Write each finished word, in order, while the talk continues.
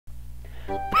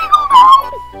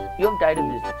You have died of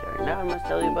dysentery. Now I must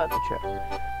tell you about the trail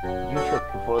you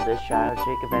took before this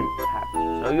tragic event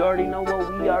happened. So you already know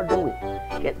what we are doing.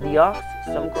 Get the ox,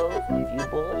 some clothes, a few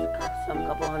bulls, some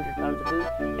couple hundred pounds of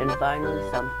food, and finally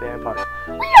some spare parts.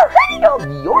 We are heading on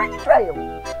the Oregon Trail!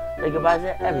 Say goodbye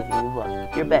to everything you've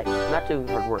loved. Your bed, not doing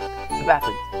hard work, the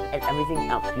bathrooms, and everything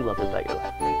else you love about your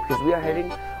life. Because we are heading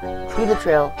to the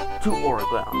trail to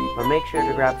Oregon. But make sure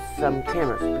to grab some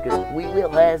cameras because we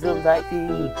will have some sightseeing.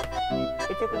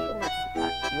 It took us so much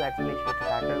time. You had to make sure to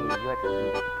pack early. You had to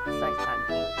leave at the precise time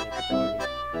for it if it's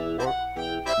already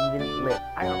or even lit.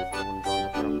 I honestly want to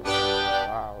go on the trail.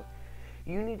 Wow.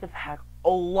 You need to pack a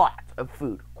lot of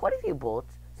food, quite a few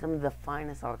bullets, some of the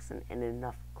finest oxen, and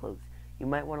enough clothes. You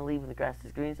might want to leave when the grass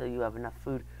is green so you have enough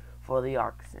food for the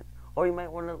oxen. Or you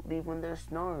might want to leave when they're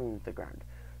snoring at the ground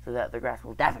so that the grass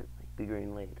will definitely be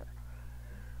green later.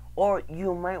 Or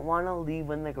you might want to leave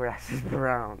when the grass is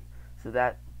brown so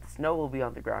that the snow will be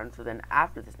on the ground, so then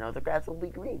after the snow the grass will be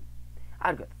green.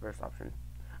 I'd go the first option.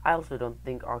 I also don't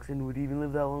think oxen would even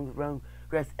live that long with brown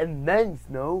grass and then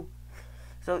snow.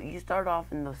 So you start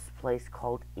off in this place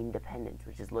called Independence,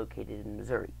 which is located in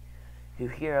Missouri. You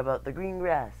hear about the green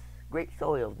grass, great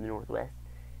soil in the northwest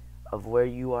of where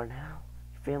you are now.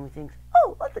 Your family thinks,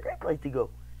 oh, that's a great place to go.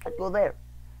 Let's go there.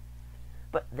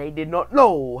 But they did not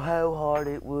know how hard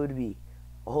it would be.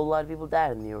 A whole lot of people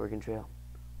died on the Oregon Trail.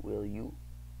 Will you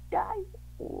die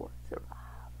or survive?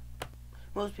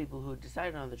 Most people who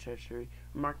decided on the treachery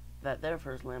remarked that their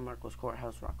first landmark was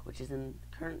Courthouse Rock, which is in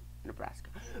current Nebraska.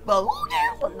 But who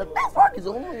cares when the best rock is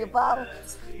only about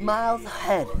miles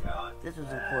ahead? This was,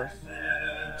 of course,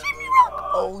 Jimmy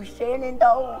Rock. Oh,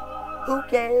 Shenandoah. Who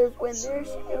cares when there's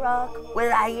Jimmy Rock? What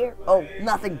did I hear? Oh,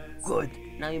 nothing good.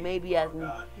 Now you may be asking,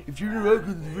 if Jimmy Rock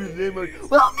is the first landmark,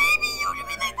 well, maybe you should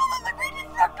be thankful that the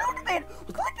greatest rock known man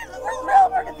was collected as the first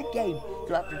landmark of the game.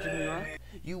 So after Jimmy Rock,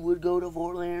 you would go to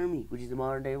Fort Laramie, which is the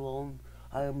modern day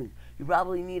Wyoming. You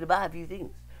probably need to buy a few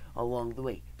things along the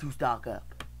way to stock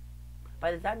up.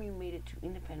 By the time you made it to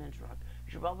Independence Rock,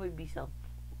 you should probably be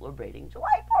celebrating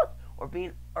July 4th or be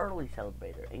an early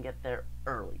celebrator and get there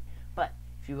early. But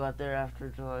if you got there after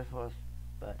July 4th,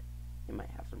 you might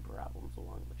have some problems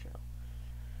along the trail.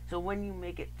 So when you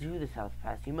make it to the South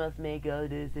Pass, you must make a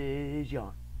decision.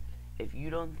 If you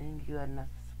don't think you had enough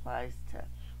supplies to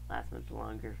last much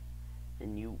longer,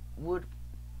 then you would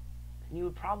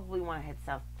probably want to head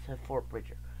south to Fort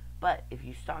Bridger. But if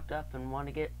you stocked up and want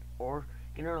to get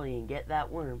early and get that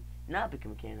worm, not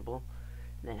become a cannibal,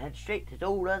 then head straight to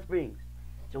Soda Springs.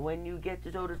 So when you get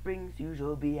to Soda Springs, you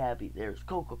shall be happy. There's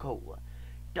Coca-Cola,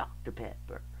 Dr.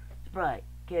 Pepper, Sprite,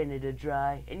 Canada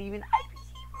Dry, and even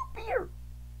IBC root beer.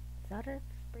 Soda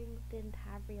Springs didn't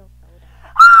have real soda.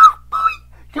 Ah, boy!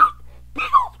 Just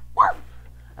Pickledhaubes!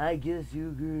 I guess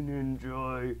you can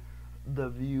enjoy the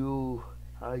view,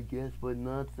 I guess, but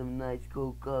not some nice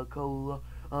Coca-Cola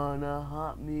on a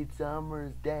hot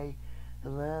midsummer's day.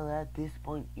 Well, at this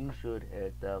point, you should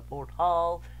head to Fort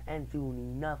Hall, and soon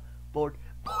enough, Fort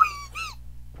Boise.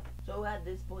 So at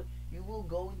this point, you will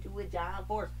go into a giant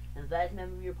forest, and the last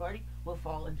member of your party will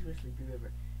fall into a sleepy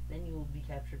river. Then you will be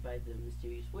captured by the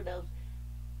mysterious wood elves,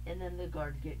 and then the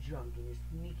guards get drunk, and your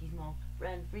sneaky small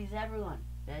friend frees everyone.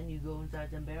 Then you go inside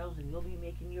some barrels, and you'll be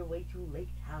making your way to Lake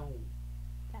Town.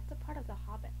 That's a part of The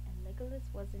Hobbit, and Legolas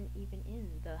wasn't even in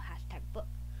the hashtag book.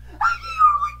 I knew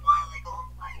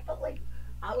why Legolas, but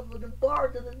I was looking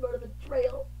forward to this part of the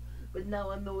trail, but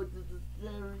now I know it's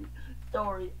a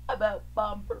story about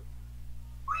Bumper.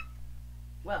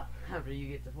 Well, after you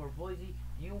get to Fort Boise,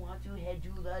 you want to head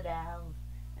to the Dalles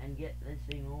and get this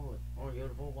thing over with, or go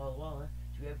to Fort Walla Walla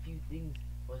to have a few things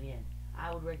for the end.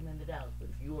 I would recommend the Dalles, but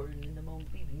if you are in the moment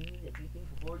you need a few things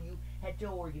before you head to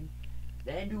Oregon,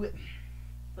 then do it.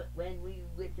 But when we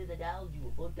get to the Dalles, you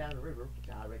will float down a river, which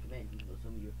I recommend, even though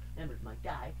some of your members might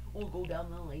die, or go down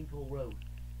the Laneville Road.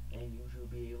 And you should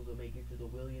be able to make it to the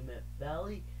Willamette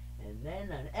Valley, and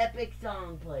then an epic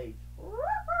song plays.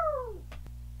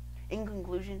 In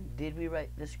conclusion, did we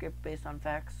write the script based on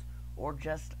facts, or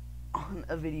just on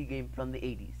a video game from the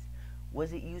 80s?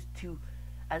 Was it used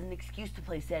as an excuse to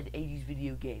play said 80s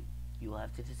video game? You will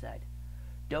have to decide.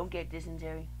 Don't get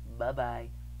dysentery.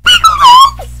 Bye-bye.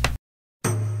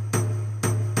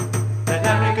 Let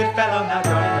every good fellow now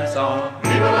join the song.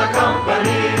 Viva la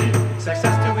company!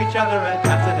 Success to each other and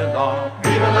pass it along.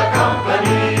 Viva la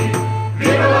company!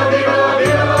 Viva la, viva la,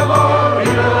 viva la more!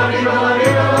 Viva la, viva la,